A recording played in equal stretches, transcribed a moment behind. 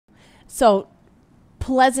So,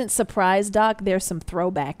 pleasant surprise, Doc. There's some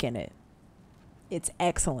throwback in it. It's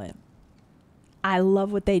excellent. I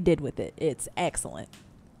love what they did with it. It's excellent.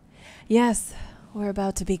 Yes, we're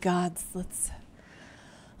about to be gods.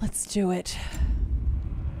 Let's do it.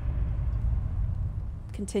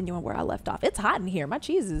 Continuing where I left off. It's hot in here. My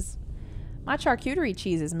charcuterie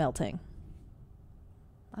cheese is melting.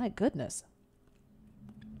 My goodness.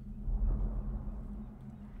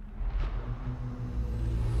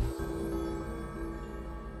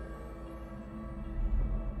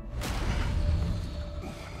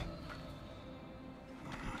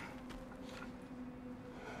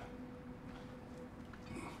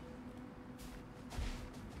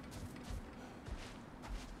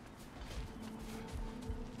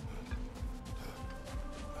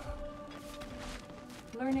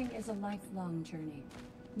 Learning is a lifelong journey,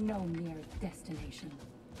 no mere destination.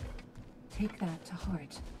 Take that to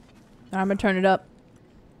heart. I'm gonna turn it up.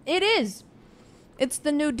 It is. It's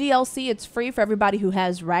the new DLC. It's free for everybody who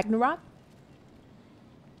has Ragnarok.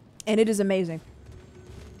 And it is amazing.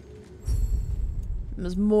 It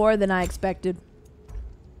was more than I expected.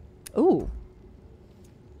 Ooh.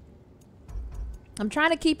 I'm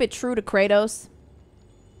trying to keep it true to Kratos.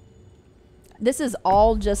 This is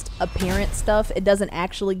all just appearance stuff. It doesn't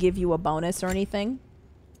actually give you a bonus or anything.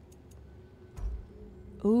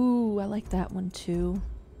 Ooh, I like that one too.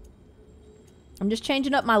 I'm just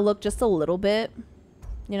changing up my look just a little bit.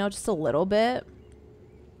 You know, just a little bit.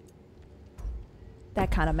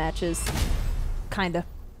 That kind of matches. Kinda.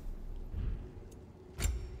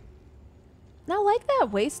 I like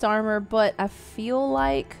that waist armor, but I feel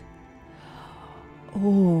like...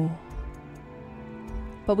 Ooh.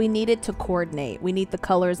 But we need it to coordinate. We need the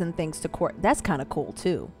colors and things to coordinate. That's kind of cool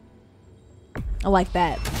too. I like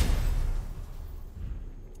that.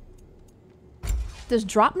 Does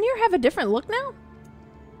Dropnir have a different look now?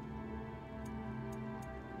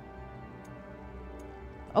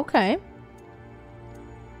 Okay.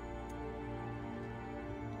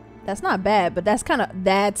 That's not bad, but that's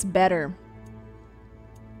better.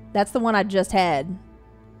 That's the one I just had.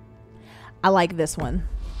 I like this one.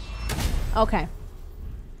 Okay.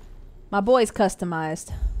 My boy's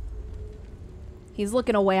customized. He's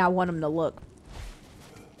looking the way I want him to look.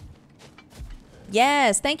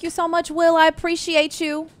 Yes, thank you so much, Will. I appreciate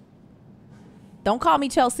you. Don't call me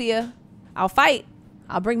Chelsea. I'll fight.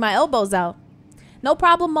 I'll bring my elbows out. No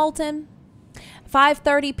problem, Molten.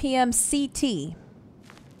 5:30 p.m. CT.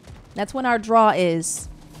 That's when our draw is.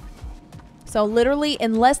 So literally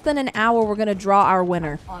in less than an hour, we're going to draw our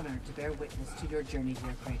winner. I'm honored to bear witness to your journey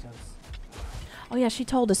here, Kratos. Oh yeah, she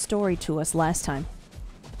told a story to us last time.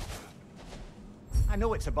 I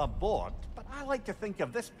know it's above board, but I like to think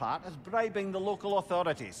of this part as bribing the local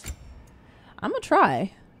authorities. I'm gonna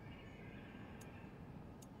try.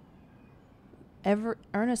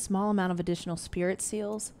 Earn a small amount of additional spirit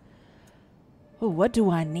seals. Oh, what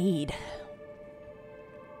do I need?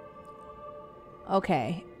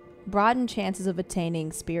 Okay. Broaden chances of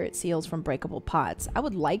attaining spirit seals from breakable pots. I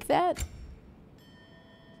would like that.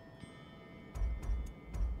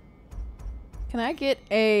 Can I get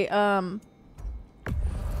a,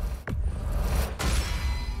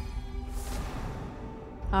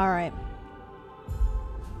 Alright.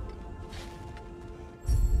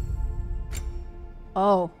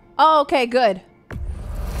 Oh. Oh, okay, good.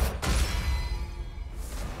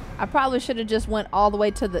 I probably should have just went all the way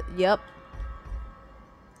to the... Yep.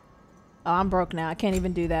 Oh, I'm broke now. I can't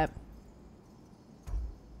even do that.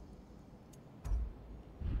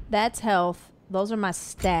 That's health. Those are my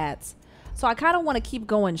stats. So I kind of want to keep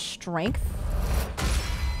going strength.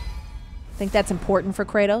 I think that's important for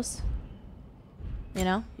Kratos. You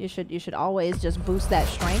know, you should always just boost that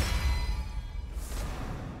strength.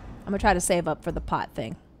 I'm gonna try to save up for the pot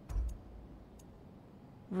thing.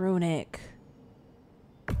 Runic.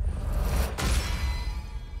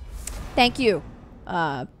 Thank you,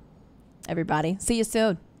 everybody. See you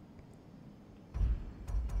soon.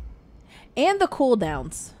 And the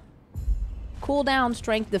cooldowns. Cooldown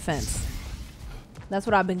strength defense. That's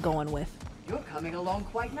what I've been going with. You're coming along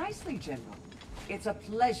quite nicely, General. It's a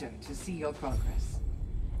pleasure to see your progress.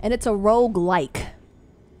 And it's a roguelike.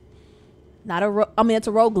 Not a it's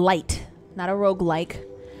a roguelite, not a roguelike.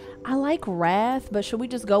 I like Wrath, but should we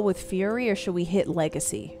just go with Fury or should we hit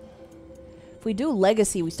Legacy? If we do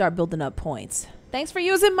Legacy, we start building up points. Thank you for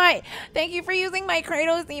using my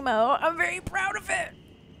Kratos emo. I'm very proud of it.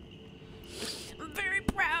 I'm very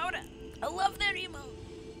proud. I love that emo.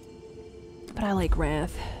 But I like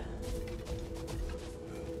Wrath.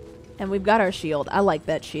 And we've got our shield. I like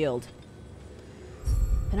that shield.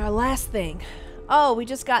 And our last thing. Oh, we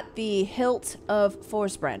just got the hilt of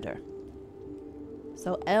Forcebrander.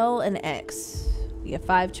 So L and X. We get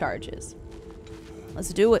 5 charges.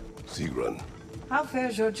 Let's do it. Siren, How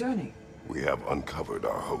fares your journey? we have uncovered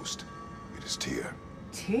our host. It is Tyr.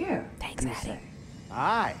 Tyr, Thanks, you Daddy. say?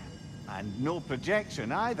 Aye, and no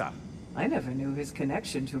projection either. I never knew his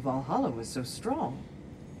connection to Valhalla was so strong.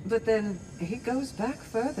 But then, he goes back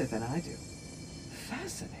further than I do.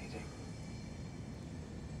 Fascinating.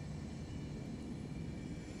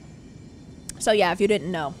 So yeah, if you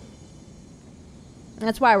didn't know.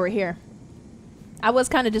 That's why we're here. I was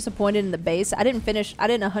kind of disappointed in the base. I didn't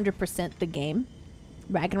 100% the game,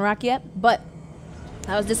 Ragnarok, yet, but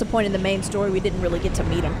I was disappointed in the main story. We didn't really get to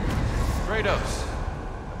meet him. Kratos,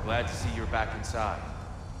 I'm glad to see you're back inside.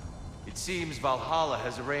 It seems Valhalla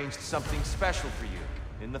has arranged something special for you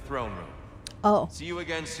in the throne room. Oh, See you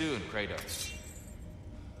again soon, Kratos.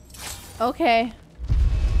 okay.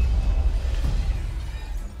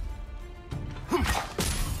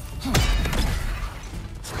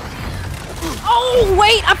 Oh,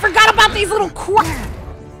 wait, I forgot about these little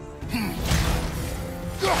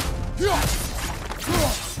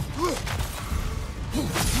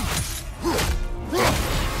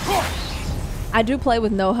I do play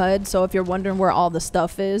with no HUD, so if you're wondering where all the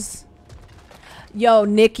stuff is. Yo,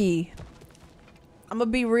 Nikki. I'm gonna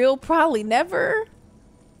be real, probably never.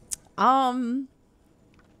 Sony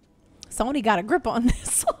got a grip on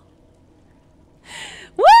this one.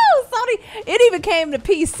 Woo! Sony, it even came to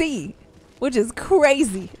PC, which is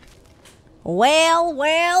crazy. Well.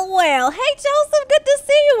 Hey, Joseph, good to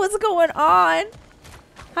see you. What's going on?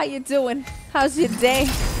 How you doing? How's your day?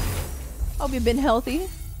 Hope you've been healthy.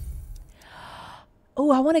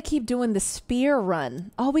 Oh, I want to keep doing the spear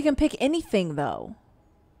run. Oh, we can pick anything, though.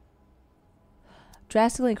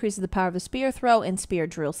 Drastically increases the power of the spear throw and spear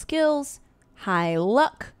drill skills. High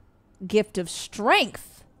luck. Gift of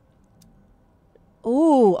strength.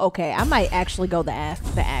 Ooh, okay. I might actually go the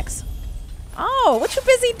axe. Oh, what you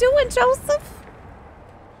busy doing, Joseph?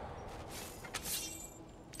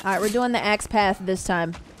 All right, we're doing the axe path this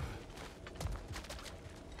time.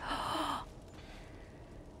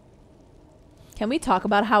 Can we talk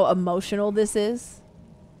about how emotional this is?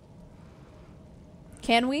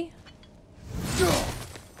 Can we?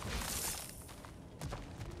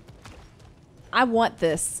 I want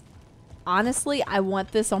this. Honestly, I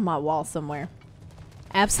want this on my wall somewhere.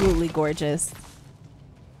 Absolutely gorgeous.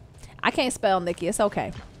 I can't spell, Nikki. It's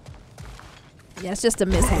okay. Yeah, it's just a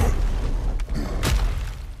mishap.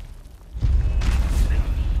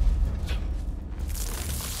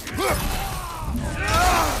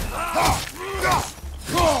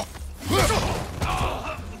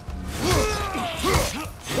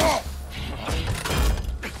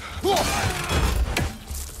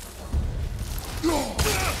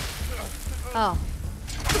 Oh.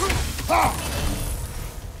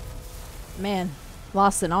 Man,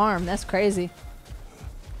 lost an arm. That's crazy.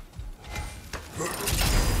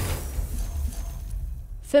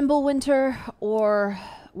 Fimbulwinter or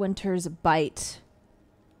Winter's Byte.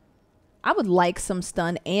 I would like some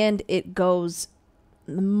stun, and it goes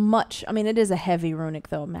much. I mean, it is a heavy runic,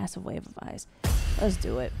 though. Massive wave of eyes. Let's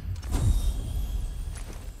do it.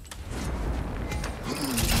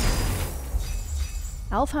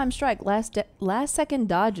 Alfheim Strike. Last second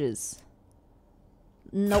dodges.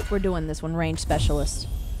 Nope, we're doing this one. Range specialist.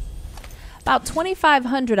 About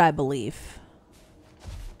 2,500, I believe.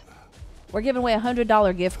 We're giving away a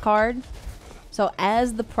 $100 gift card. So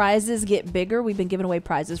as the prizes get bigger, we've been giving away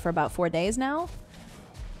prizes for about 4 days now.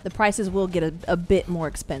 The prices will get a bit more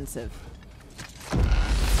expensive.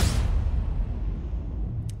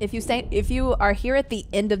 If you are here at the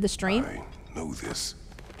end of the stream, I know this.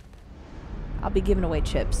 I'll be giving away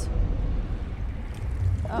chips.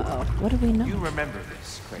 Uh-oh. What do we know? You remember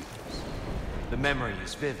this, Kratos. The memory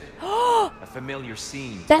is vivid. A familiar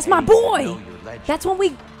scene. That's my boy! That's when we...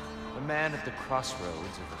 The man at the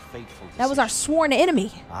crossroads of a fateful decision. That was our sworn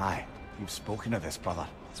enemy. Aye, you've spoken of this, brother.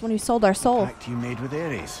 That's when we sold our soul. Pact you made with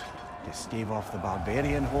Ares to stave off the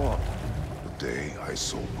barbarian horde. The day I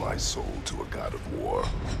sold my soul to a god of war.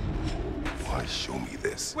 Why show me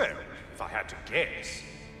this? Well, if I had to guess,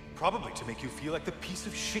 probably to make you feel like the piece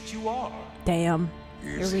of shit you are. Damn.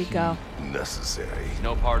 Here Is we he go. necessary? He's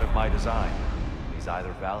no part of my design. He's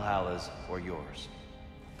either Valhalla's or yours.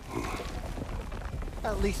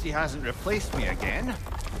 At least he hasn't replaced me again.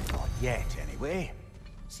 Not yet, anyway.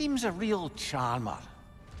 Seems a real charmer.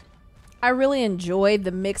 I really enjoyed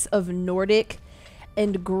the mix of Nordic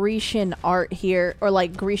and Grecian art here, or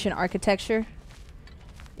like Grecian architecture.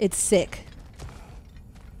 It's sick.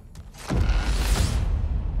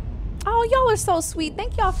 Oh, y'all are so sweet.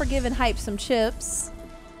 Thank y'all for giving Hype some chips.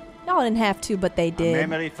 Y'all didn't have to, but they A did.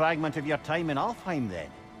 memory fragment of your time in Alfheim, then.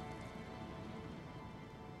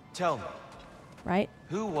 Tell me, Right?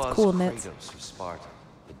 who was cool, Mitz. Kratos of Sparta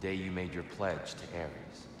the day you made your pledge to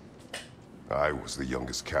Ares? I was the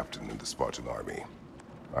youngest captain in the Spartan army.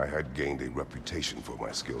 I had gained a reputation for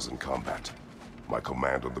my skills in combat, my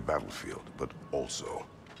command on the battlefield, but also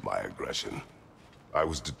my aggression. I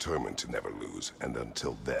was determined to never lose, and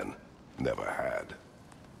until then, never had.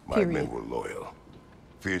 My Period. men were loyal.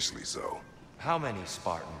 Fiercely so. How many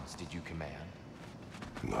Spartans did you command?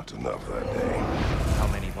 Not enough that day. How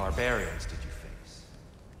many barbarians did you face?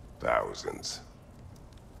 Thousands.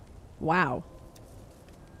 Wow.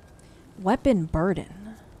 Weapon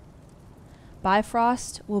burden.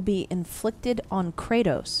 Bifrost will be inflicted on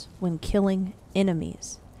Kratos when killing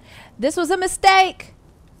enemies. This was a mistake.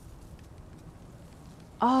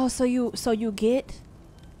 Oh, so you get.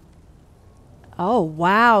 Oh,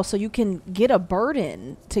 wow. So you can get a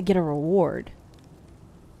burden to get a reward.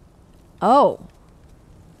 Oh.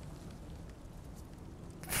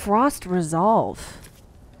 Frost Resolve.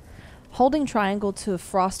 Holding triangle to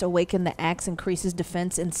frost awaken the axe increases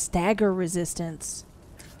defense and stagger resistance.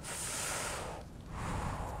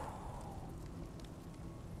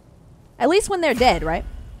 At least when they're dead, right?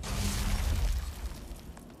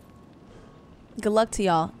 Good luck to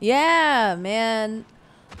y'all. Yeah, man.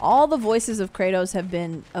 All the voices of Kratos have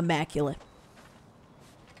been immaculate.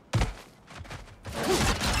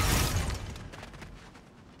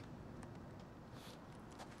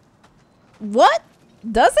 What?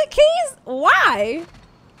 Does it, Keys? Why?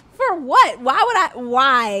 For what? Why would I?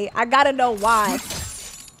 Why? I gotta know why.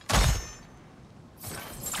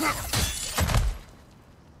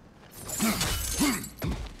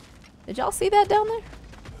 Did y'all see that down there?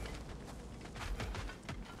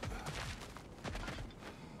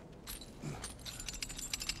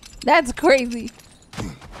 That's crazy.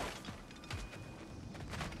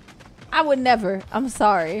 I would never. I'm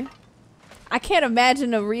sorry. I can't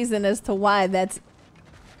imagine a reason as to why that's...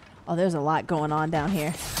 Oh, there's a lot going on down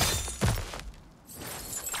here.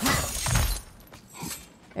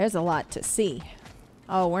 There's a lot to see.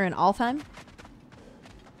 Oh, we're in Alfheim?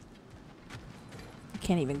 I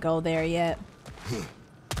can't even go there yet.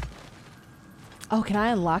 Oh, can I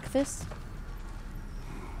unlock this?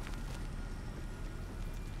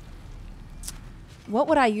 What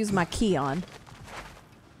would I use my key on?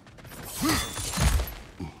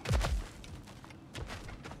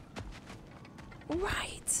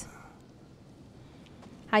 Right.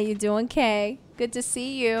 How you doing, Kay? Good to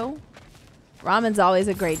see you. Ramen's always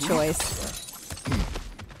a great choice.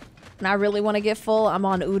 And I really want to get full. I'm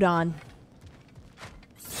on udon.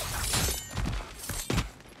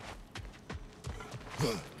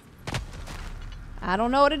 I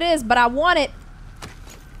don't know what it is, but I want it.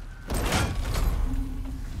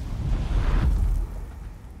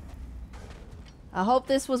 I hope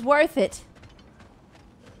this was worth it.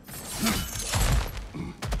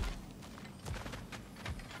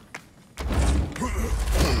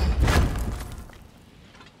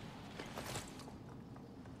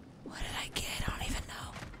 What did I get? I don't even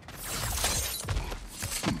know.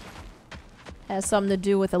 Has something to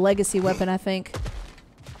do with a legacy weapon, I think.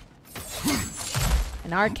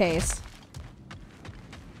 In our case,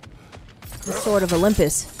 the Sword of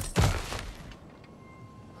Olympus.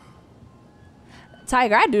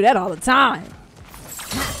 Tiger, I do that all the time.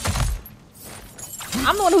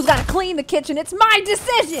 I'm the one who's got to clean the kitchen. It's my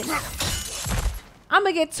decision. I'm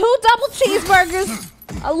going to get 2 double cheeseburgers,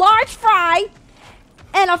 a large fry,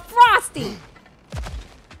 and a Frosty.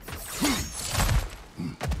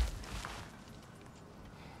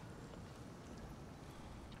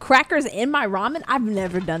 Crackers in my ramen? I've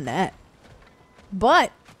never done that.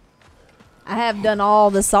 But I have done all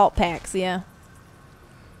the salt packs, yeah.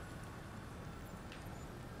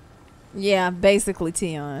 Yeah, basically,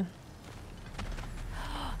 Tion.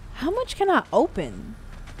 How much can I open?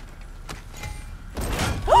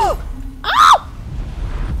 Oh!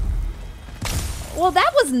 Well,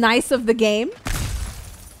 that was nice of the game.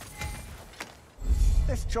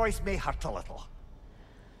 This choice may hurt a little.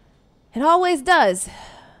 It always does.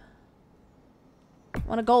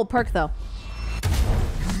 Want a gold perk, though.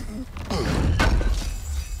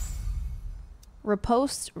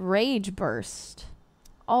 Riposte Rage Burst.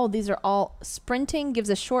 Oh, these are all... Sprinting gives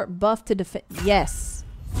a short buff to defend... Yes.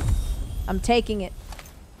 I'm taking it.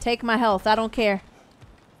 Take my health. I don't care.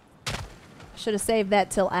 Should have saved that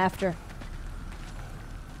till after.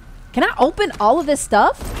 Can I open all of this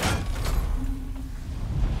stuff?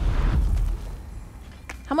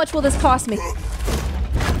 How much will this cost me?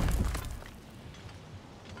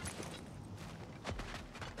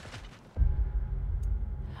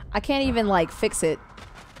 I can't even, like, fix it.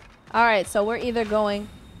 Alright, so we're either going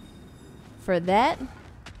for that.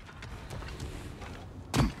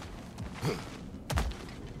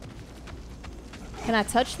 Can I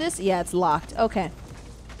touch this? Yeah, it's locked. Okay.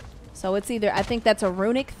 So it's either, I think that's a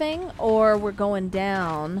runic thing, or we're going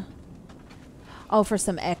down. Oh, for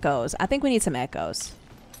some echoes. I think we need some echoes.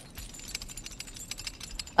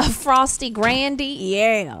 A frosty grandy?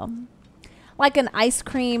 Yeah. Like an ice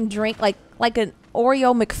cream drink, like an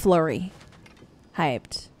Oreo McFlurry.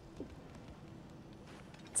 Hyped.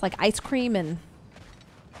 It's like ice cream and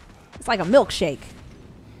it's like a milkshake.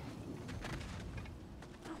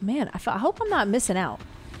 Oh man, I hope I'm not missing out.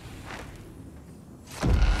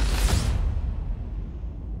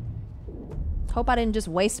 Hope I didn't just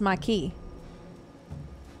waste my key.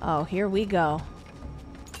 Oh, here we go.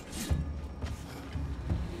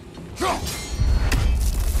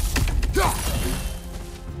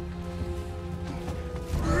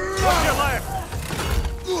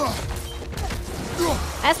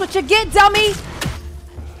 That's what you get, dummy!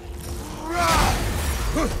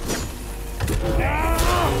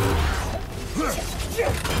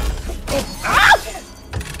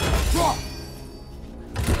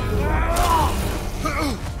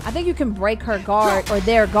 I think you can break her guard, or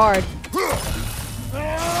their guard.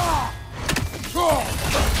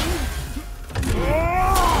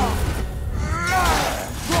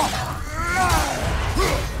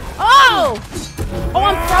 Oh! Oh,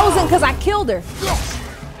 I'm frozen because I killed her.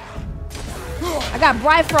 I got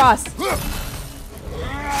Bifrost.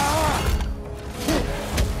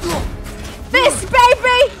 Fist,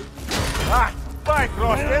 baby! Ah,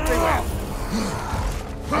 Bifrost everywhere.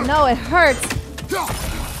 I know it hurts.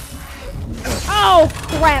 Oh,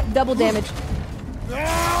 crap. Double damage.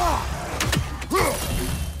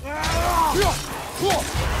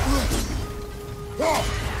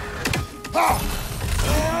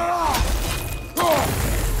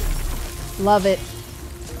 Love it.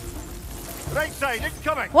 Right side, it's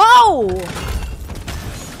coming. Whoa!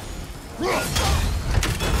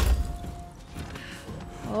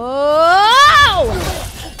 Oh!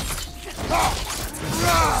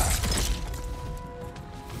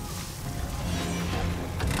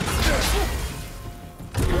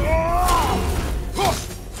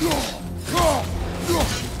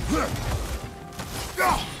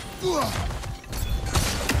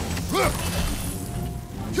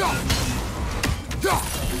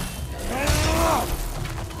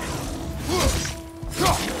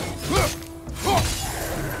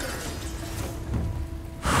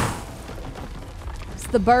 It's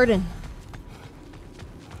the burden.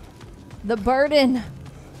 The burden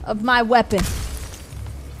of my weapon.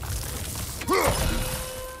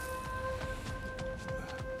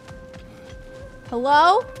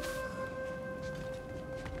 Hello?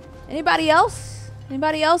 Anybody else?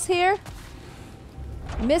 Anybody else here?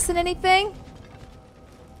 Missing anything?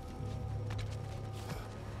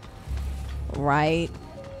 Right.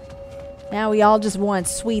 Now we all just want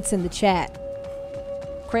sweets in the chat.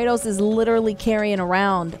 Kratos is literally carrying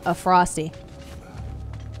around a Frosty.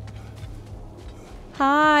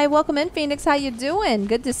 Hi, welcome in, Phoenix. How you doing?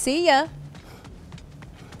 Good to see ya.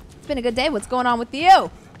 It's been a good day. What's going on with you?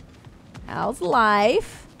 How's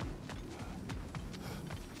life?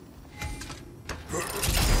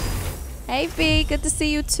 Hey, V. Good to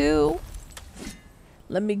see you, too.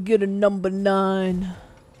 Let me get a number 9.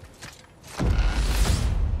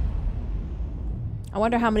 I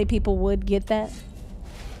wonder how many people would get that.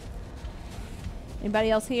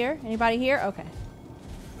 Anybody else here? Anybody here? Okay.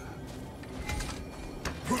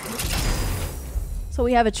 So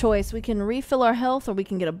we have a choice. We can refill our health or we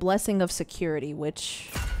can get a blessing of security,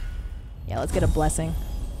 which... Yeah, let's get a blessing.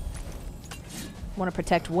 Want to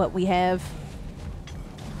protect what we have.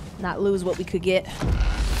 Not lose what we could get.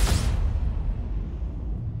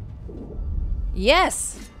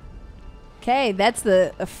 Yes! Okay, that's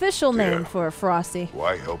the official name for a Frosty.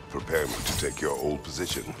 Why help prepare me to take your old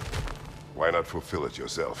position? Why not fulfill it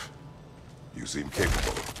yourself? You seem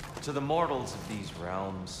capable. To the mortals of these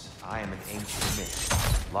realms, I am an ancient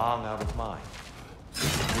myth, long out of mind.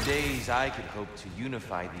 The days I could hope to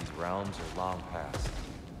unify these realms are long past.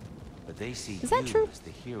 But they see you as the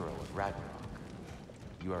hero of Ragnarok.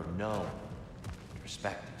 You are known and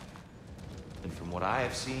respected. And from what I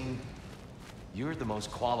have seen, you're the most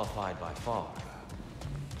qualified by far.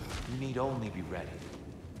 You need only be ready.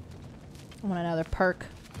 I want another perk.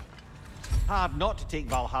 Hard not to take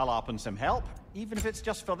Valhalla up on some help, even if it's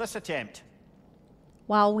just for this attempt.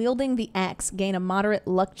 While wielding the axe, gain a moderate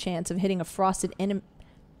luck chance of hitting a frosted enemy.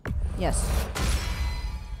 Yes.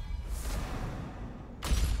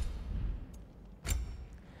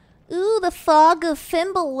 Ooh, the Fog of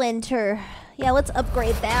Fimbulwinter. Yeah, let's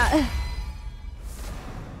upgrade that.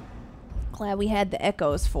 Glad we had the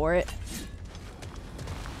echoes for it.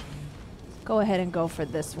 Go ahead and go for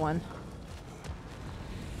this one.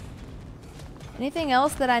 Anything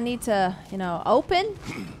else that I need to, you know, open?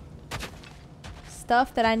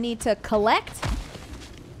 Stuff that I need to collect?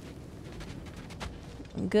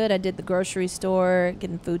 I'm good. I did the grocery store,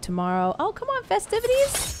 getting food tomorrow. Oh, come on,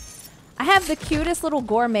 festivities. I have the cutest little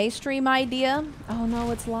gourmet stream idea. Oh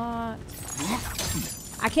no, it's locked.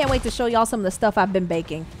 I can't wait to show y'all some of the stuff I've been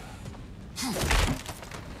baking.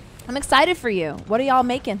 I'm excited for you. What are y'all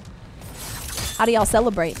making? How do y'all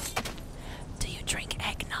celebrate? Do you drink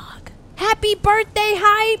eggnog? Happy birthday,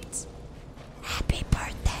 Hyped! Happy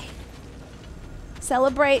birthday.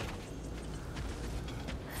 Celebrate.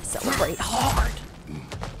 Celebrate hard.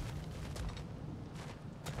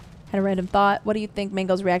 Had a random thought. What do you think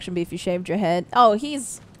Mango's reaction would be if you shaved your head? Oh,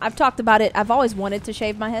 I've talked about it. I've always wanted to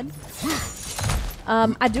shave my head.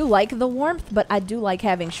 I do like the warmth, but I do like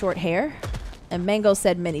having short hair. And Mango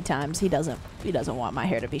said many times he doesn't want my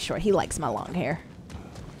hair to be short. He likes my long hair.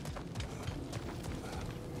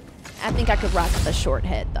 I think I could rock a short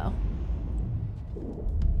head though.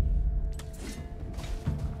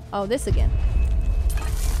 Oh, this again.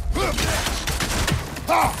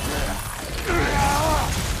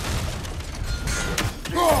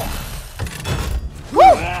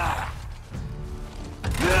 Woo!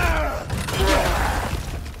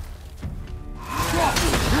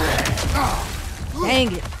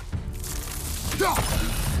 Dang it.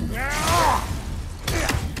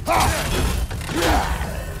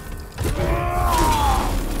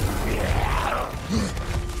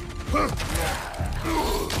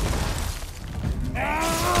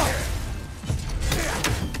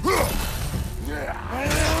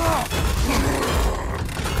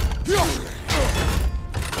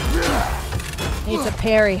 Needs a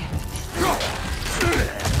parry.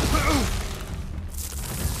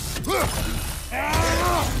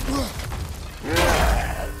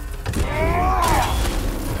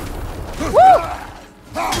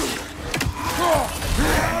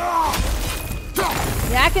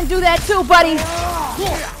 Yeah, I can do that too, buddy.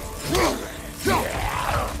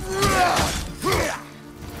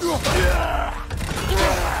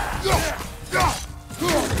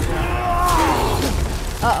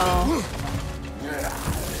 Uh-oh.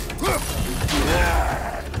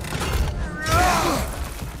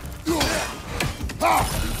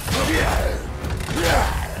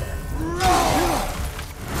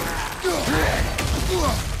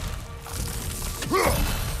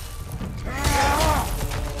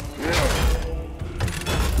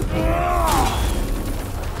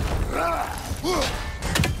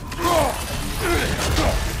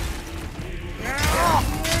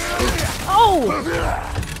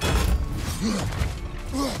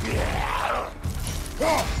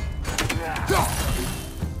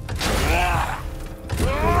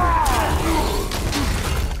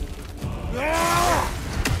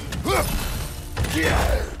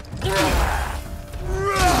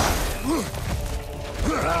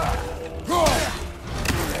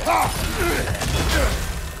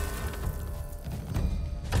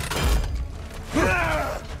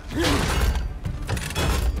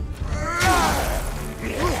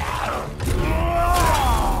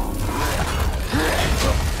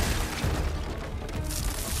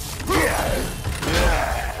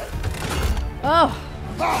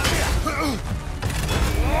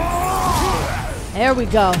 There we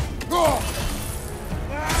go.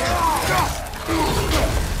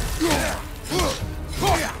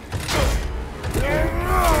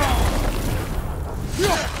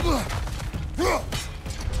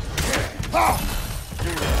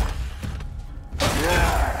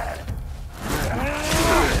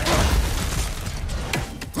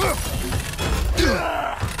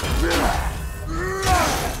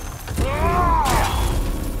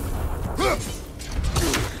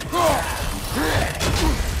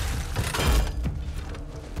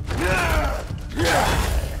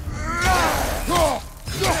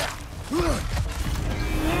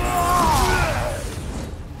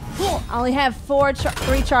 I only have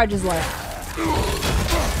three charges left.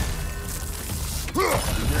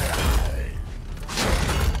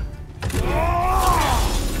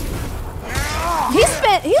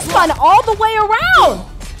 He spun all the way around.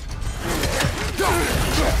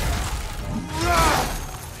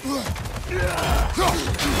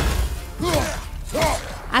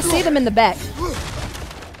 I see them in the back.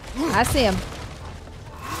 I see him.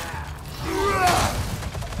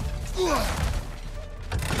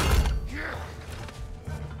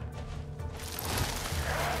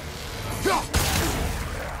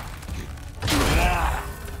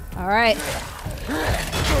 All right.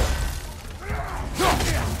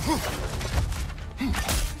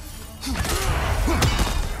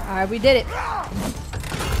 All right, we did it.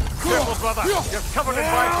 Careful, brother. You're covered in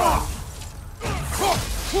Bifrost.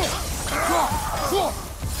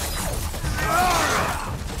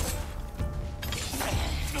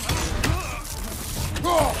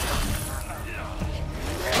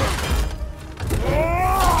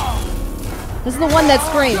 This is the one that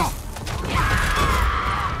screams.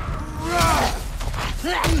 Woo!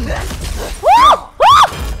 Woo!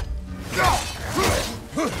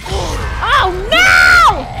 Oh no!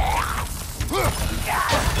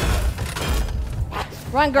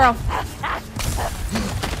 Run, girl.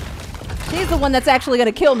 She's the one that's actually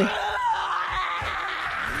gonna kill me.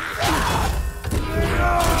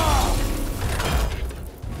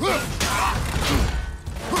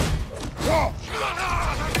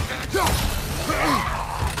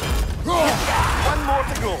 One more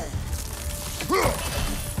to go.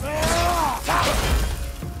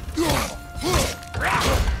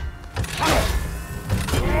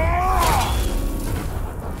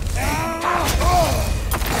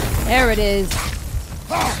 There it is.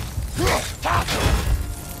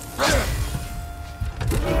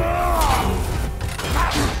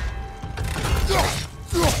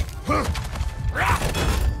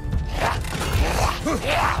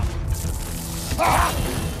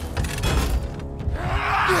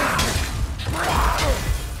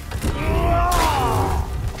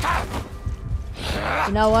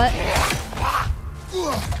 You know what?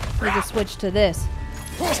 We just switch to this.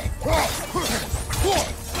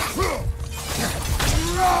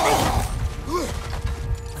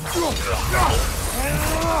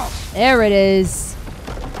 There it is.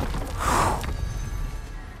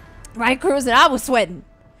 Right, cruising. I was sweating.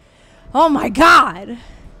 Oh my God.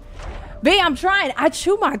 B, I'm trying. I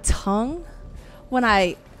chew my tongue when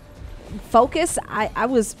I focus. I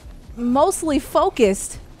was mostly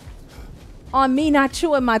focused on me not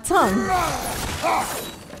chewing my tongue.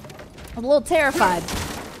 I'm a little terrified.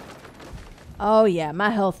 Oh yeah, my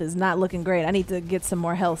health is not looking great. I need to get some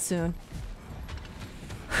more health soon.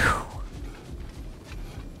 Whew.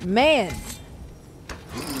 Man.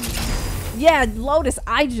 Yeah, Lotus,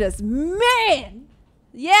 man.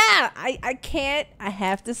 Yeah, I can't. I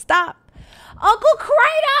have to stop. Uncle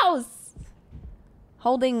Kratos!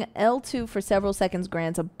 Holding L2 for several seconds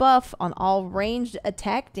grants a buff on all ranged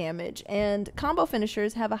attack damage, and combo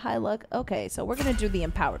finishers have a high luck. Okay, so we're gonna do the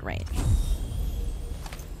empowered range.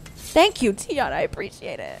 Thank you, Tion. I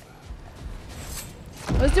appreciate it.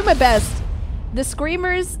 Let's do my best. The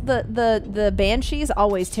screamers, the banshees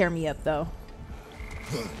always tear me up though.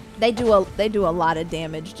 They do a lot of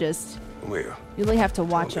damage. Just Where? you really have to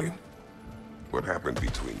watch them. What happened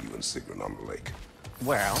between you and Sigrun on the lake?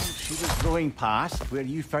 Well, she was rowing past where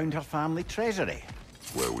you found her family treasury.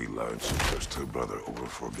 Where we learned she cursed her brother over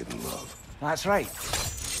forbidden love. That's right.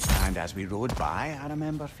 And as we rowed by, I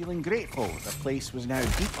remember feeling grateful the place was now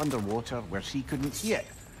deep underwater where she couldn't see it.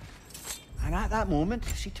 And at that moment,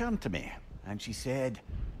 she turned to me and she said,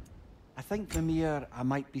 I think, Mimir, I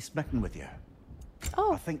might be smitten with you.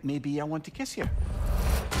 Oh. I think maybe I want to kiss you.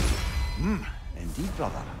 Indeed,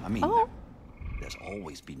 brother. I mean, there's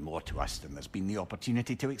always been more to us than there's been the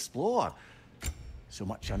opportunity to explore. So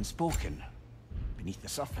much unspoken beneath the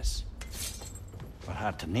surface. For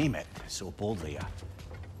her to name it so boldly,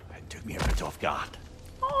 it took me a bit off guard.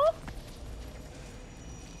 Oh.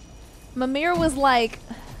 Mimir was like,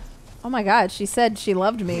 oh my God, she said she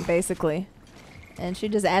loved me, basically. And she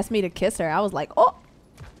just asked me to kiss her. I was like, oh.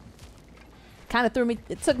 Kind of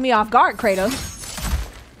it took me off guard, Kratos.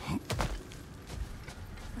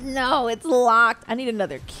 No, it's locked. I need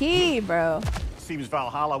another key, bro. Seems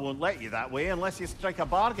Valhalla won't let you that way unless you strike a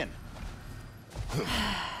bargain.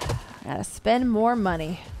 Gotta spend more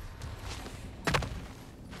money.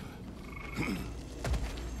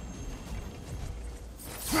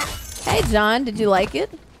 Hey, John, did you like it?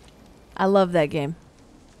 I love that game.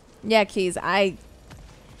 Yeah, Keys, I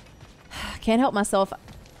can't help myself.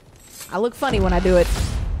 I look funny when I do it.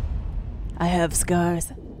 I have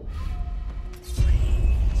scars.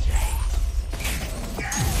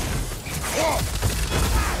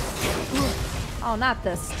 Oh, not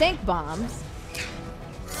the stink bombs.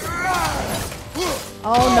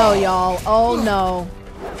 Oh no, y'all. Oh no.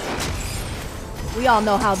 We all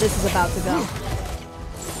know how this is about to go.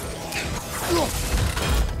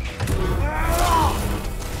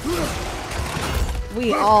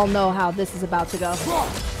 We all know how this is about to go.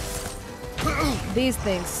 These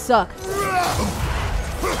things suck.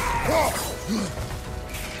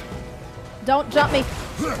 Don't jump me.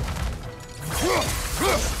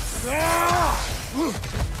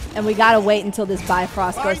 And we gotta wait until this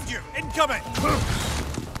Bifrost goes. Find you! Incoming!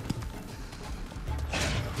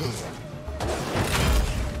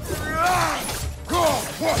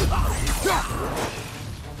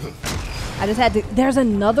 I just had to. There's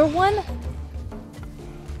another one?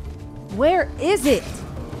 Where is it?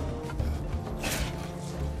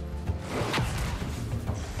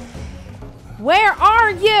 Where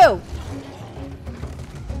are you?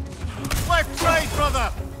 Left side,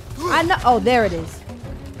 brother! I know. Oh, there it is.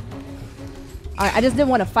 All right, I just didn't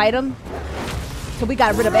want to fight him. So we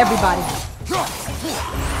got rid of everybody.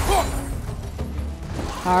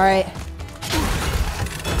 All right.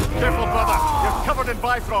 Careful, brother. You're covered in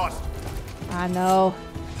Bifrost. I know.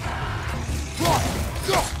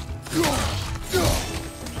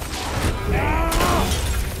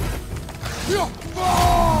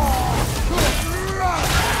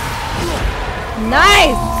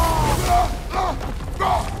 Nice!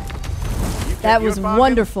 That was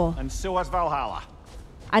wonderful. And so was Valhalla.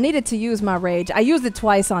 I needed to use my rage. I used it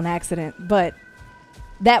twice on accident, but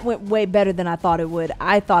that went way better than I thought it would.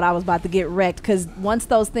 I thought I was about to get wrecked because once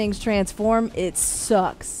those things transform, it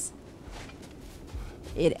sucks.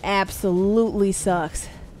 It absolutely sucks.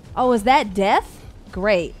 Oh, is that death?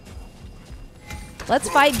 Great. Let's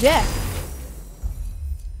fight death.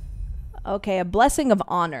 Okay, a blessing of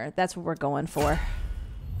honor. That's what we're going for.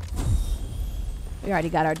 We already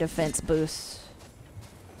got our defense boost.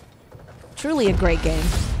 Truly a great game.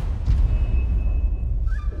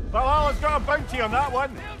 Valhalla's got a bounty on that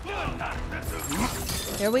one.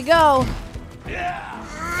 Here we go.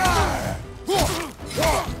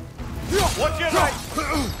 Watch your right.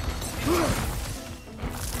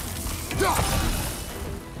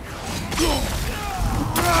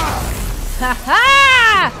 Ha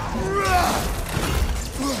ha!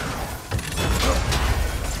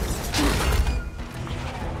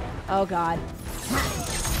 Oh God.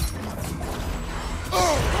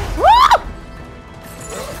 Woo!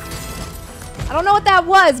 I don't know what that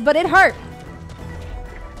was, but it hurt.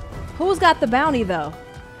 Who's got the bounty though?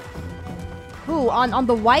 Who? On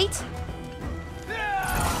the white?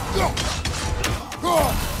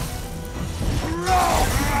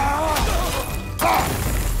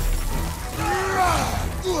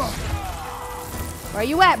 Where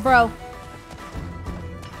you at, bro?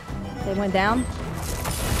 They went down.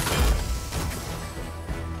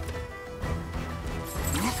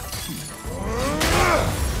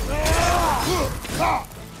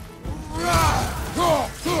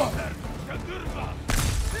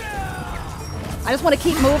 I just want to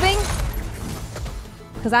keep moving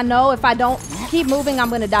because I know if I don't keep moving, I'm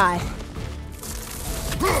going to die.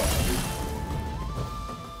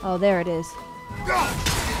 Oh, there it is.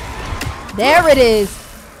 There it is.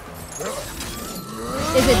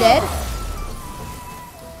 Is it dead?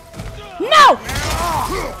 No!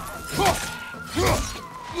 You're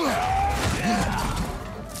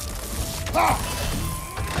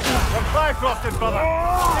Bifrosted, brother.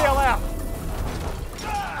 Stay alert.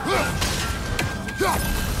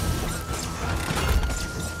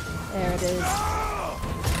 There it is.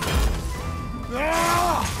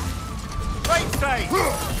 Right side.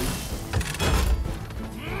 Woo!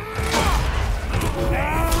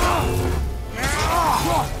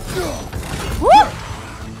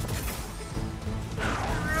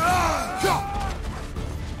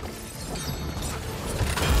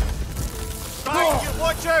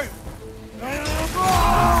 Watch out!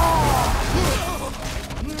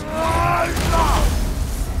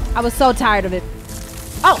 I was so tired of it.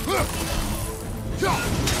 Oh!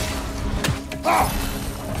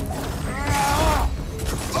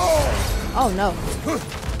 Oh no.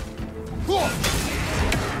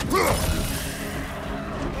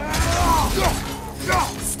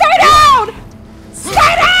 Stay down!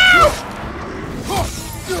 Stay down!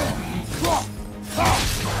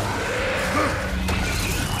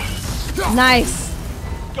 Nice.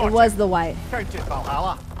 Gotcha. It was the white. Count it,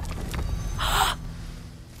 Valhalla.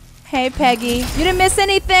 Hey, Peggy. You didn't miss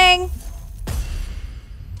anything?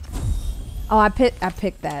 Oh, I picked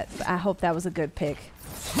that. I hope that was a good pick.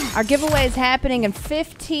 Our giveaway is happening in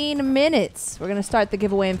 15 minutes. We're going to start the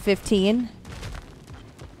giveaway in 15.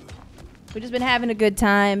 We've just been having a good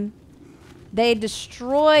time. They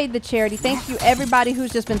destroyed the charity. Thank you, everybody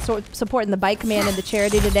who's just been supporting the Byte Command and the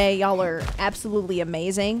charity today. Y'all are absolutely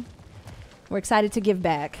amazing. We're excited to give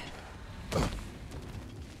back.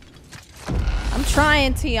 I'm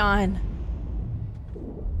trying, Tion.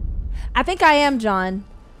 I think I am, John.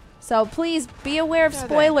 So please be aware of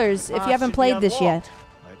spoilers if you haven't played this yet.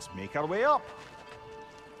 Let's make our way up.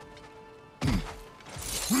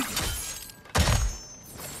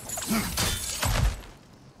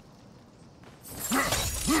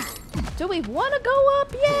 Do we want to go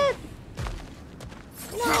up yet?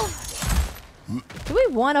 No. Do we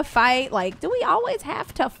want to fight? Like, do we always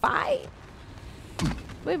have to fight? Do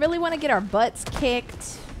we really want to get our butts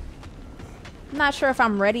kicked? I'm not sure if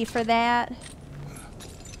I'm ready for that.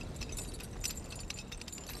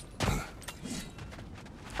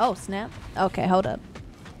 Oh, snap. Okay, hold up.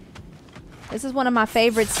 This is one of my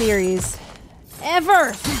favorite series ever.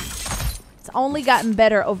 It's only gotten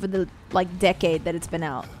better over the, like, decade that it's been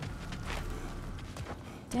out.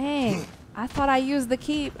 Dang. I thought I used the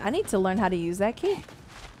key. I need to learn how to use that key.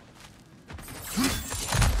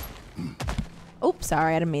 Oops,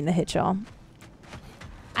 sorry. I didn't mean to hit y'all.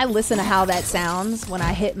 I listen to how that sounds when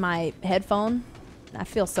I hit my headphone. I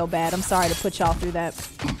feel so bad. I'm sorry to put y'all through that.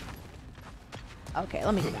 Okay,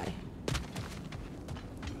 let me get out of here.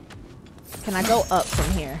 Can I go up from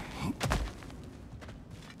here?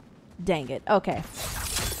 Dang it. Okay.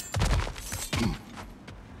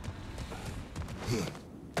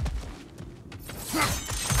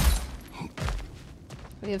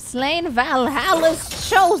 We have slain Valhalla's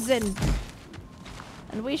chosen,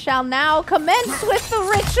 and we shall now commence with the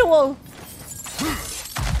ritual.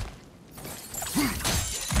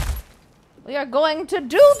 We are going to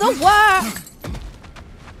do the work.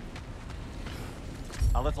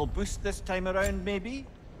 A little boost this time around, maybe?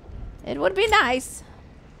 It would be nice.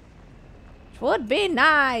 It would be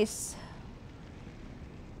nice.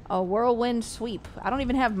 A whirlwind sweep. I don't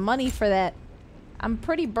even have money for that. I'm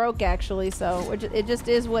pretty broke, actually, so it just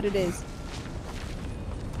is what it is.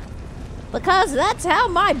 Because that's how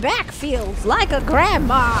my back feels, like a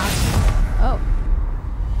grandma. Oh.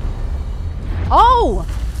 Oh!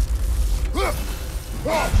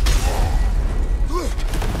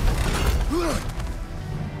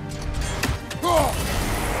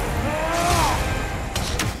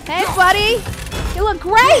 Hey, buddy! You look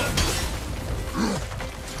great!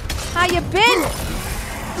 How you been?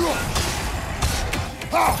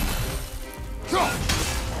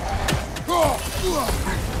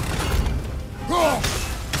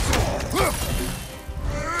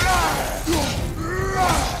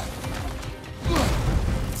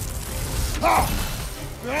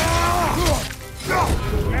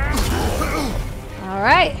 All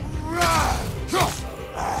right.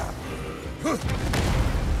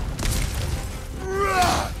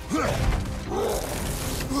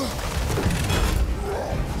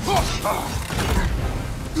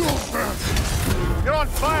 You're on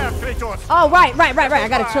fire, Kratos! Oh, right. I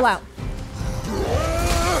gotta chill out.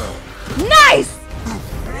 Nice!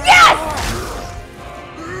 Yes!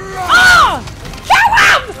 Oh! Kill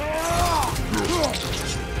him!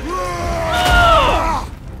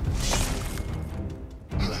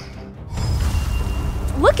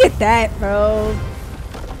 Look at that, bro.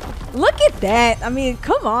 Look at that. I mean,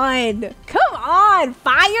 come on. Come on.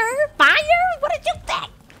 Fire? Fire? What did you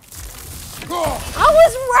think? I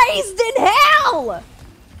was raised in hell!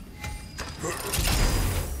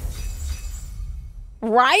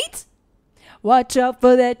 Right? Watch out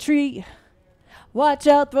for that tree. Watch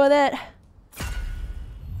out for that.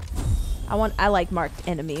 I like marked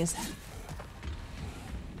enemies.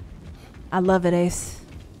 I love it, Ace.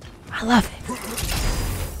 I love it.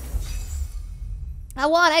 I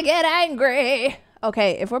want to get angry.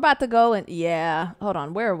 Okay, if we're about to go and yeah, hold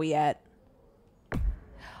on. Where are we at?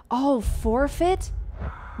 Oh, forfeit?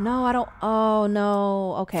 No, I don't. Oh,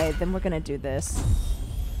 no. Okay, then we're going to do this.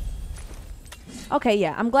 Okay,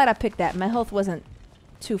 yeah, I'm glad I picked that. My health wasn't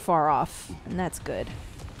too far off, and that's good.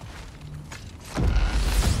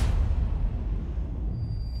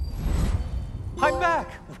 I'm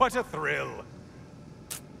back! What a thrill!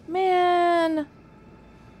 Man.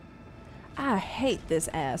 I hate this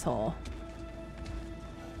asshole.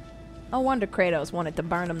 No wonder Kratos wanted to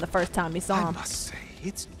burn him the first time he saw him. I must say,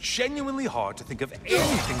 it's genuinely hard to think of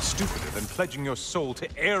anything stupider than pledging your soul to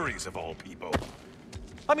Ares of all people.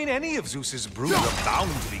 I mean, any of Zeus's brood are bound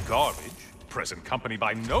to be garbage, present company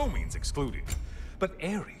by no means excluded. But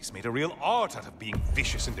Ares made a real art out of being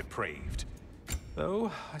vicious and depraved.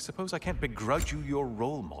 Though, I suppose I can't begrudge you your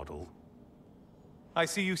role model. I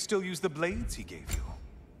see you still use the blades he gave you.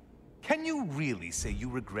 Can you really say you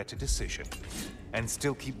regret a decision, and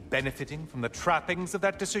still keep benefiting from the trappings of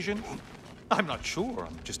that decision? I'm not sure,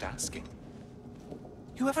 I'm just asking.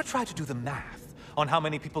 You ever try to do the math on how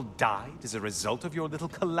many people died as a result of your little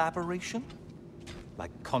collaboration?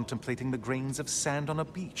 Like contemplating the grains of sand on a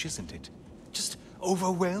beach, isn't it? Just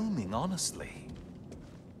overwhelming, honestly.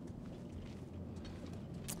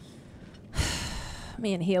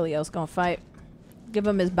 Me and Helios gonna fight. Give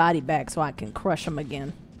him his body back so I can crush him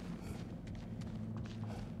again.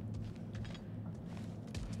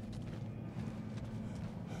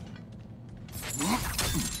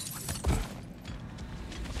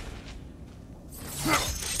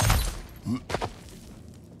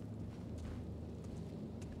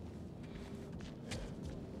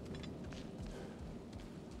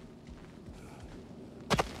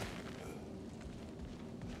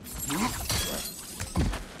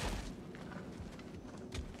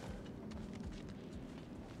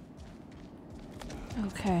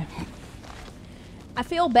 Okay. I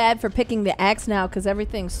feel bad for picking the axe now because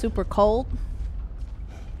everything's super cold.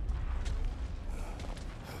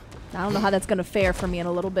 I don't know how that's going to fare for me in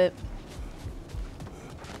a little bit.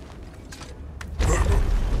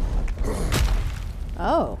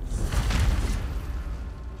 Oh.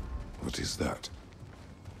 What is that?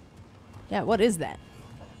 Yeah, what is that?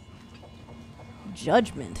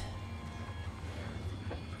 Judgment.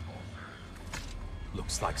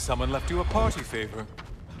 Looks like someone left you a party favor.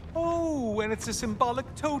 Oh, and it's a symbolic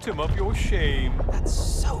totem of your shame. That's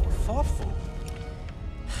so thoughtful.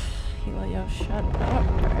 Well, yo, shut up,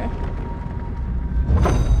 bro.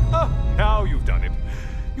 Ah, now you've done it.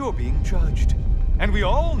 You're being judged. And we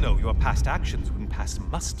all know your past actions wouldn't pass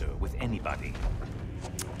muster with anybody.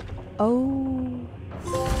 Oh.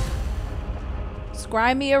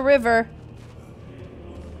 Scry me a river.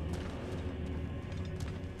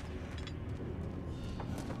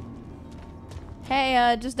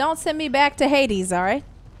 Hey, just don't send me back to Hades, alright?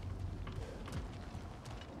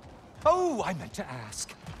 Oh, I meant to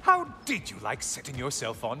ask. How did you like setting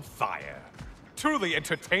yourself on fire? Truly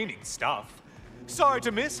entertaining stuff. Sorry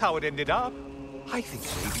to miss how it ended up. I think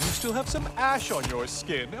maybe you still have some ash on your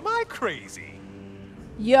skin. Am I crazy?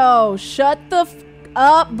 Yo, shut the f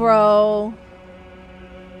up, bro.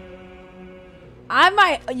 I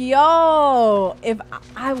might, yo, if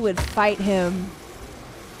I would fight him.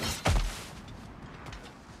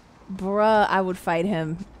 Bruh, I would fight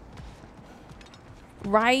him.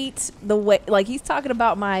 Right? The way, like, he's talking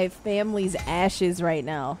about my family's ashes right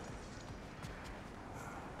now.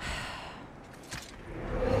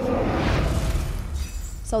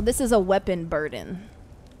 So this is a weapon burden.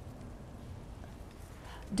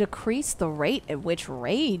 Decrease the rate at which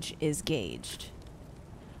rage is gauged.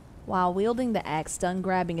 While wielding the axe, stun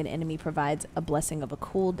grabbing an enemy provides a blessing of a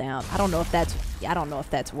cooldown. I don't know if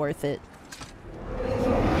that's worth it.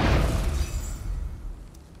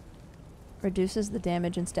 Reduces the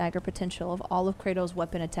damage and stagger potential of all of Kratos'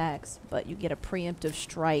 weapon attacks, but you get a preemptive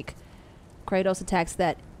strike. Kratos attacks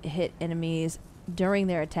that hit enemies during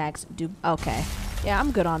their attacks do... Okay. Yeah,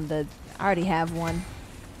 I'm good on the... I already have one.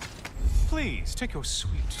 Please, take your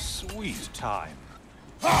sweet, sweet time.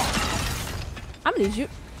 I'm gonna need you...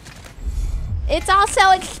 It's all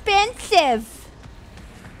so expensive!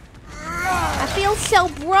 I feel so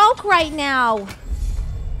broke right now!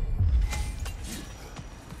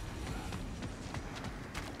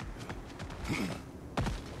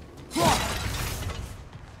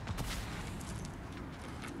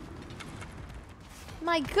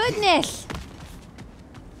 My goodness!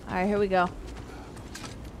 Alright, here we go.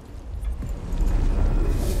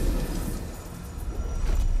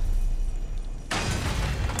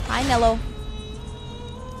 Hi, Nello.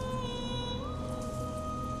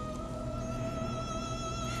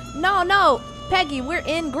 No, Peggy, we're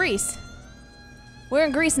in Greece. We're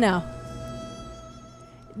in Greece now.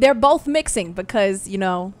 They're both mixing because, you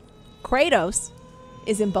know, Kratos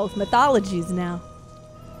is in both mythologies now.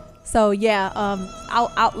 So yeah,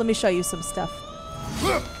 let me show you some stuff.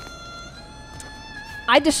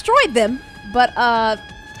 I destroyed them, but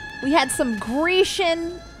we had some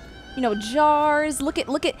Grecian, you know, jars. Look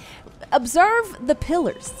at, observe the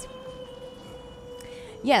pillars.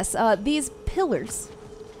 Yes, these pillars.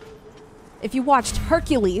 If you watched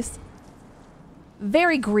Hercules,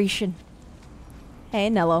 very Grecian. Hey,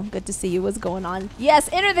 Nello, good to see you. What's going on? Yes,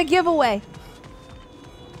 enter the giveaway.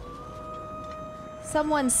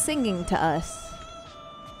 Someone's singing to us.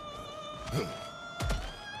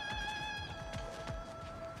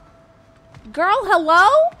 Girl, hello?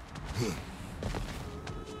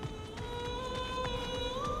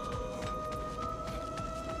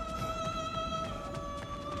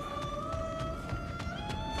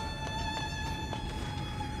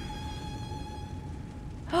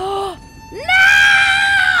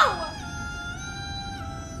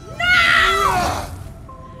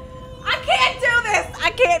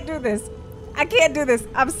 I can't do this.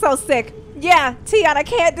 I'm so sick. Yeah, Tion, I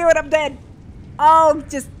can't do it. I'm dead. Oh,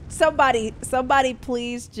 just somebody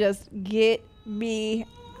please just get me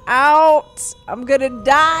out. I'm gonna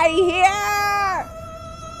die here.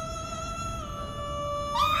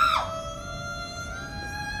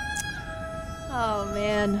 Oh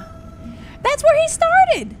man. That's where he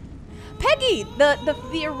started. Peggy,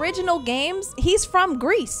 the original games, he's from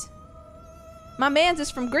Greece. My man's is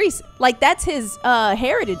from Greece. Like, that's his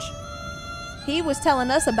heritage. He was telling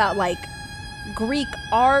us about, like, Greek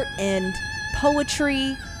art and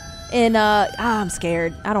poetry. And, I'm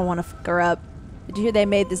scared. I don't want to fuck her up. Did you hear they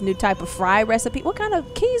made this new type of fry recipe? What kind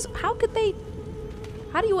of keys? How do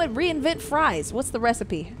you reinvent fries? What's the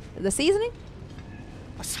recipe? The seasoning?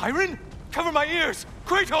 A siren? Cover my ears!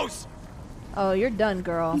 Kratos! Oh, you're done,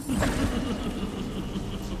 girl.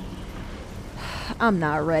 I'm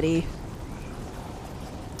not ready.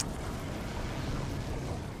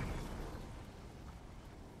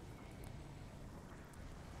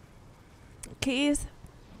 Keys?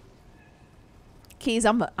 Keys,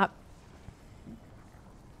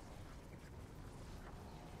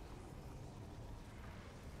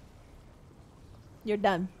 you're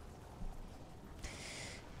done.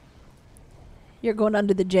 You're going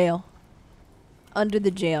under the jail. Under the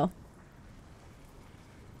jail.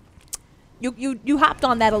 You hopped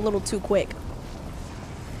on that a little too quick.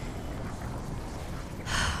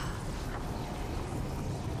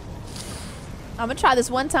 I'm gonna try this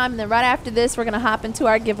one time, and then right after this, we're gonna hop into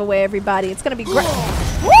our giveaway, everybody. It's gonna be great.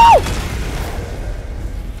 Woo!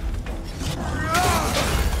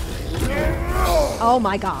 Oh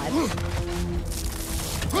my god.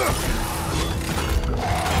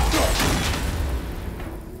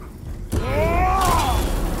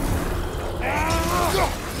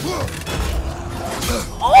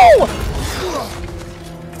 Oh!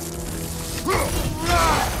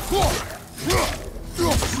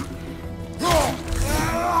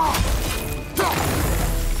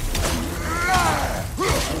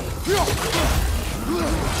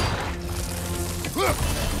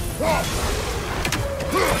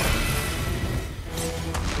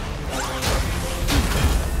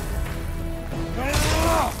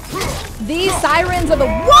 These sirens are the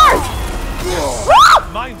worst!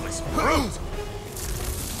 Mindless brute!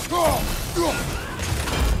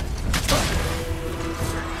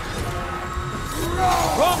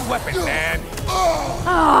 Wrong weapon, man!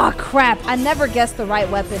 Oh, crap. I never guessed the right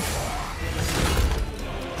weapon.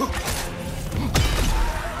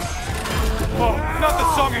 Oh, not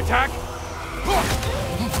the song attack!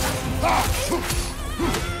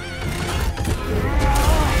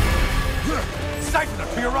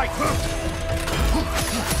 Siphoner, to your right!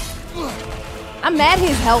 I'm mad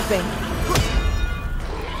he's helping.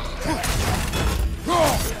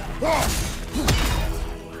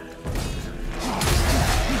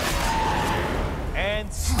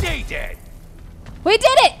 And stay dead! We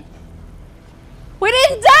did it! We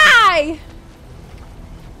didn't die!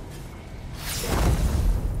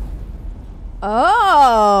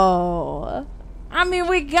 Oh. I mean,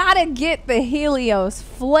 we gotta get the Helios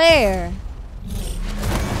flare.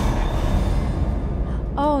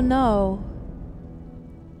 Oh no.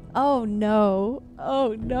 Oh no.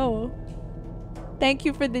 Oh no. Thank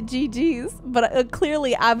you for the GGs, but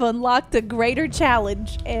clearly I've unlocked a greater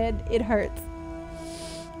challenge and it hurts.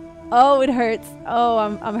 Oh, it hurts. Oh,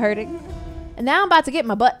 I'm hurting. And now I'm about to get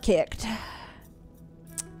my butt kicked.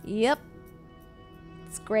 Yep.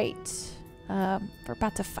 It's great. We're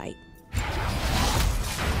about to fight.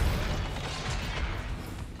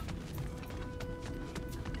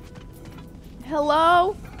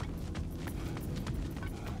 Hello?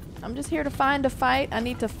 I'm just here to find a fight. I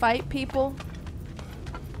need to fight people.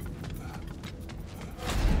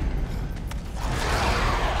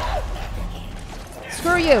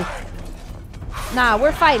 Screw you. Nah,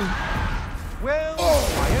 we're fighting. Well,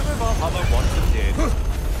 whatever Valhalla wants him dead.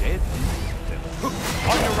 Dead.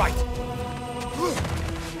 On your right.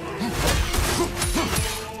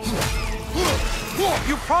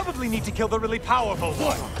 You probably need to kill the really powerful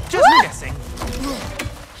one. Just guessing.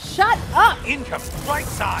 Shut up. Incoming. Right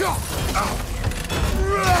side.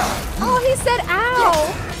 Oh, he said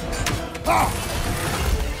ow.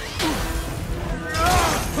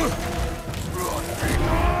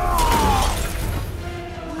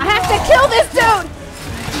 I have to kill this dude.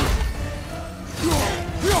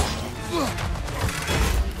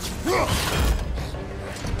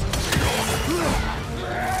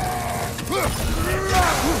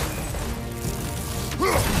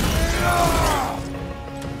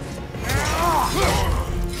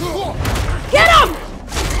 Get him!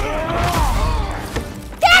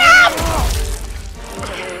 Get him!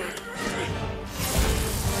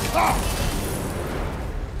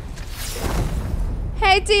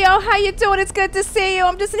 Hey Dio, how you doing? It's good to see you.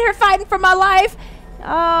 I'm just in here fighting for my life.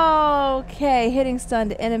 Okay, hitting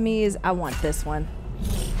stunned enemies. I want this one.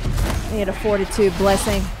 I need a fortitude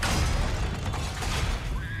blessing.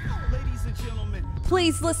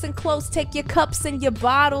 Please listen close, take your cups and your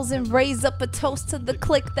bottles and raise up a toast to the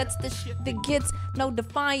clique. That's the shit that gets no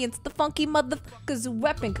defiance. The funky motherfuckers who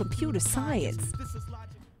reppin' computer science.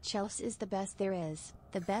 Chelsea is the best there is,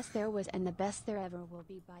 the best there was, and the best there ever will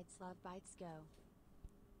be. Bytes love, Bytes go.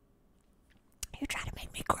 You try to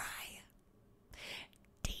make me cry.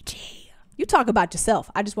 DG. You talk about yourself.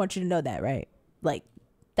 I just want you to know that, right? Like,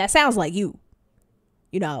 that sounds like you.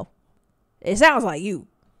 You know, it sounds like you.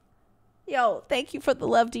 Yo, thank you for the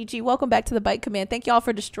love, DG. Welcome back to the Byte Command. Thank y'all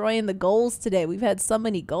for destroying the goals today. We've had so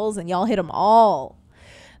many goals and y'all hit them all.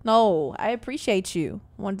 No, I appreciate you.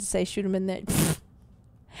 Wanted to say shoot them in there.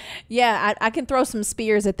 Yeah, I can throw some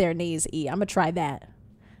spears at their knees, E. I'm going to try that.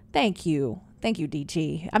 Thank you. Thank you,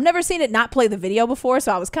 DG. I've never seen it not play the video before,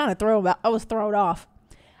 so I was kind of thrown off.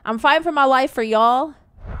 I'm fighting for my life for y'all.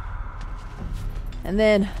 And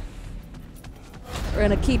then we're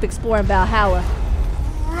going to keep exploring Valhalla.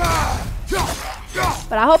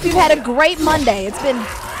 But I hope you've had a great Monday. It's been...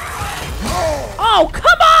 Oh,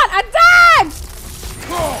 come on! I died!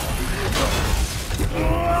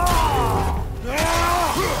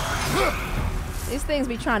 These things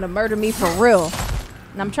be trying to murder me for real.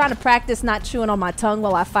 And I'm trying to practice not chewing on my tongue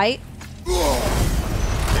while I fight. Do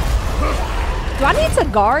I need to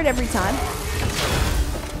guard every time?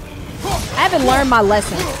 I haven't learned my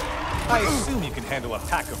lesson. I assume you can handle a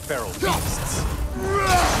pack of feral beasts.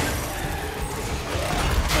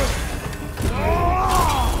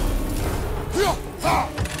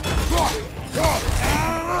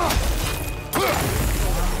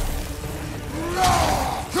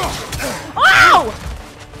 Ow!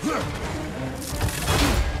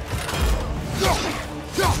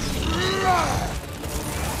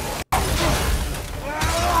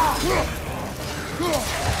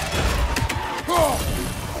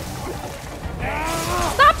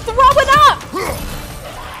 Stop throwing up!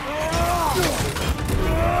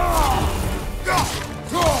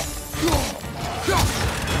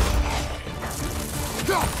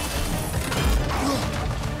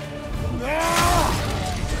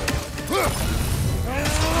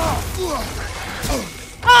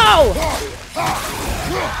 Oh!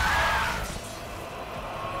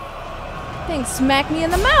 Thing smacked me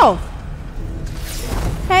in the mouth.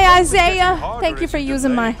 Hey Isaiah, thank you for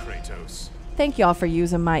using my... Thank y'all for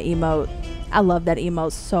using my emote. I love that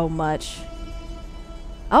emote so much.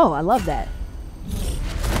 Oh, I love that.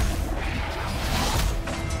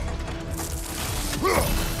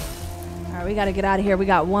 Alright, we gotta get out of here. We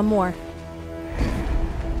got one more.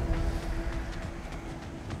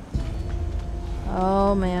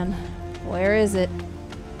 Oh man, where is it?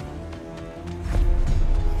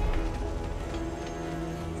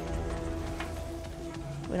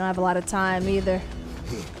 We don't have a lot of time either.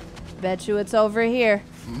 Bet you it's over here.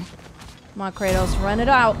 Come on, Kratos, run it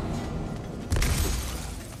out.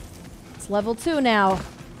 It's level 2 now.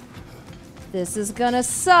 This is gonna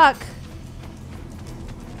suck.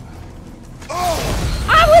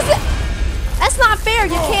 I was... That's not fair,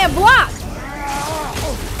 you can't block.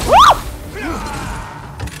 Woo!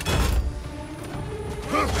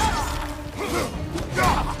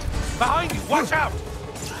 Behind you, watch out!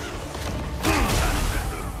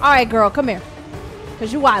 Alright, girl, come here.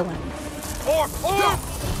 Cause you wildin'.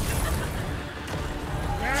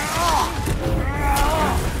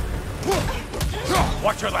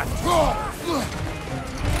 Watch your left.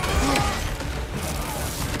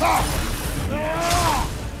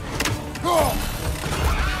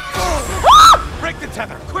 Break the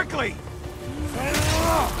tether, quickly!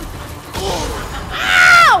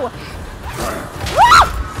 Ow!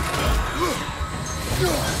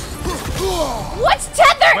 Which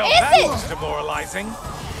tether Well, is that it? was demoralizing.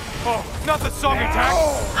 Oh, not the song attack!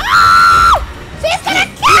 Oh! She's gonna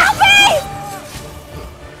kill me!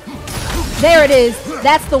 There it is.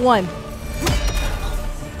 That's the one.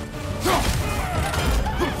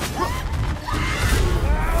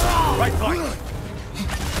 Right flank.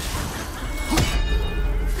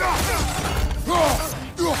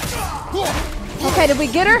 Okay, did we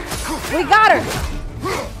get her? We got her.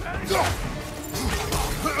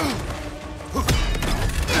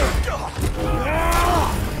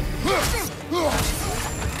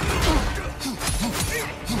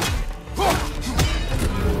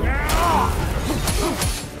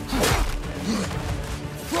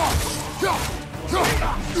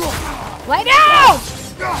 Lay down!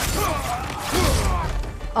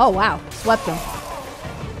 Oh, wow. Swept him.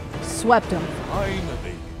 Swept him.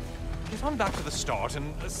 Finally. If I'm back to the start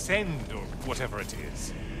and ascend, or whatever it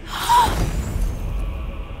is.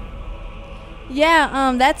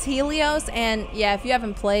 Yeah, that's Helios, and yeah, if you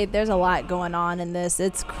haven't played, there's a lot going on in this.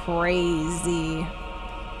 It's crazy.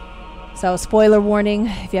 So, spoiler warning,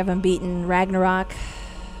 if you haven't beaten Ragnarok.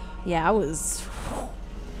 Yeah, I was...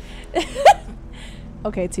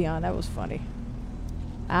 Okay, Tion, that was funny.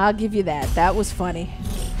 I'll give you that. That was funny.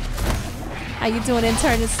 How you doing,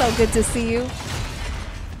 intern? It's so good to see you.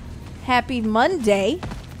 Happy Monday.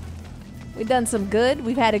 We've done some good.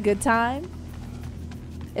 We've had a good time.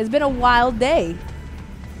 It's been a wild day.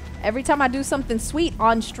 Every time I do something sweet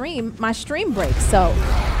on stream, my stream breaks, so...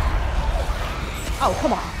 Oh,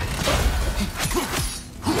 come on.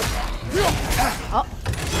 Oh.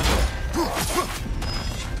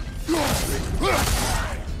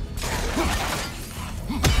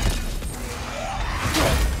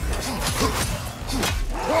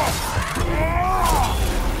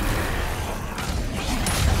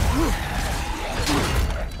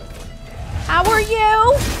 How are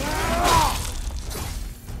you?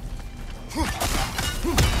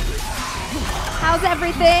 How's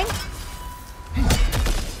everything?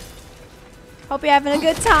 Hope you're having a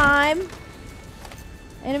good time.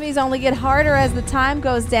 Enemies only get harder as the time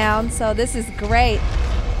goes down, so this is great.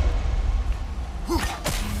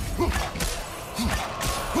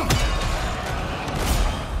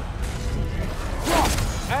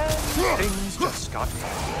 And things just got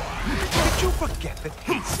better. Did you forget that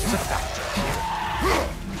haste is a factor?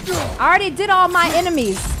 I already did all my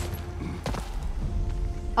enemies.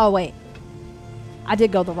 Oh, wait. I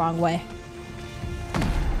did go the wrong way.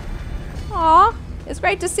 Aw, it's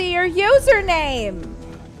great to see your username.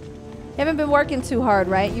 You haven't been working too hard,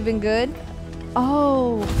 right? You've been good?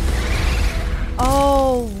 Oh.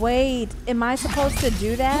 Oh, wait. Am I supposed to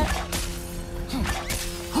do that?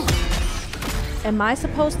 Am I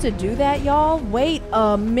supposed to do that, y'all? Wait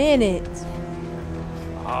a minute.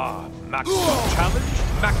 Ah, maximum challenge,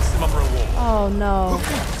 maximum reward. Oh, no.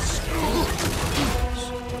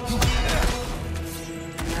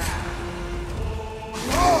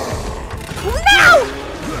 No!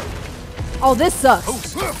 Oh, this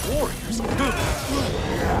sucks.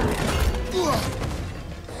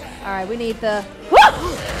 All right, we need the...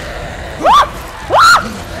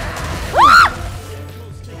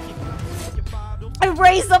 I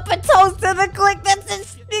raise up a toast to the click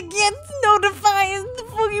that's it gets notifying the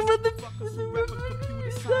fucking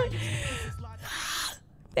motherfucker.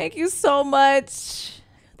 Thank you so much.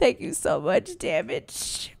 Thank you so much,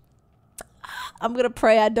 damage. I'm gonna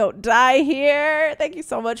pray I don't die here. Thank you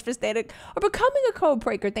so much for staying or becoming a code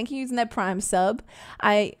breaker. Thank you for using that Prime sub.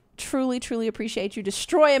 I truly, truly appreciate you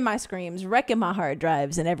destroying my screams, wrecking my hard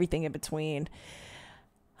drives, and everything in between.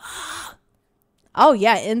 Oh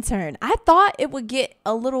yeah, intern. I thought it would get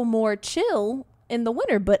a little more chill in the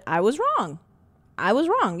winter, but I was wrong. I was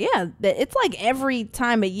wrong. Yeah, it's like every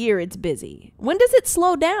time of year it's busy. When does it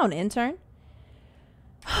slow down, intern?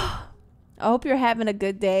 I hope you're having a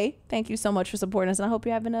good day. Thank you so much for supporting us, and I hope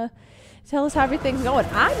you're having a... Tell us how everything's going.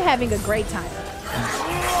 I'm having a great time.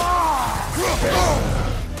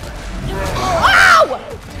 Wow!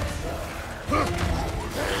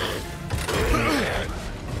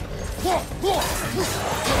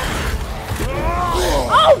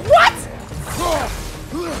 Oh, what?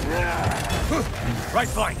 Right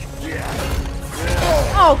flank.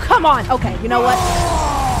 Oh, come on. Okay, you know what?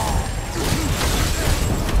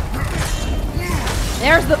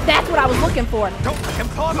 There's the... That's what I was looking for. Don't let him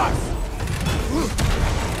climb us.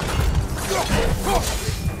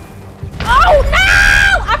 Oh,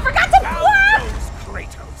 no! I forgot to block!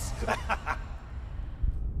 Kratos.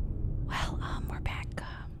 Well, we're back.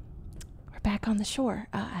 We're back on the shore.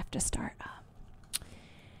 I have to start.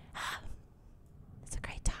 It's a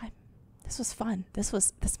great time. This was fun. This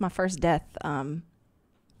is my first death.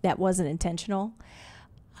 That wasn't intentional.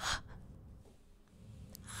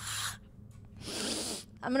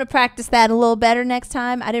 I'm gonna practice that a little better next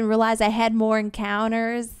time. I didn't realize I had more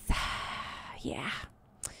encounters. Yeah.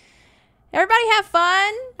 Everybody have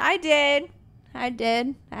fun. I did. I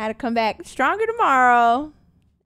had to come back stronger tomorrow.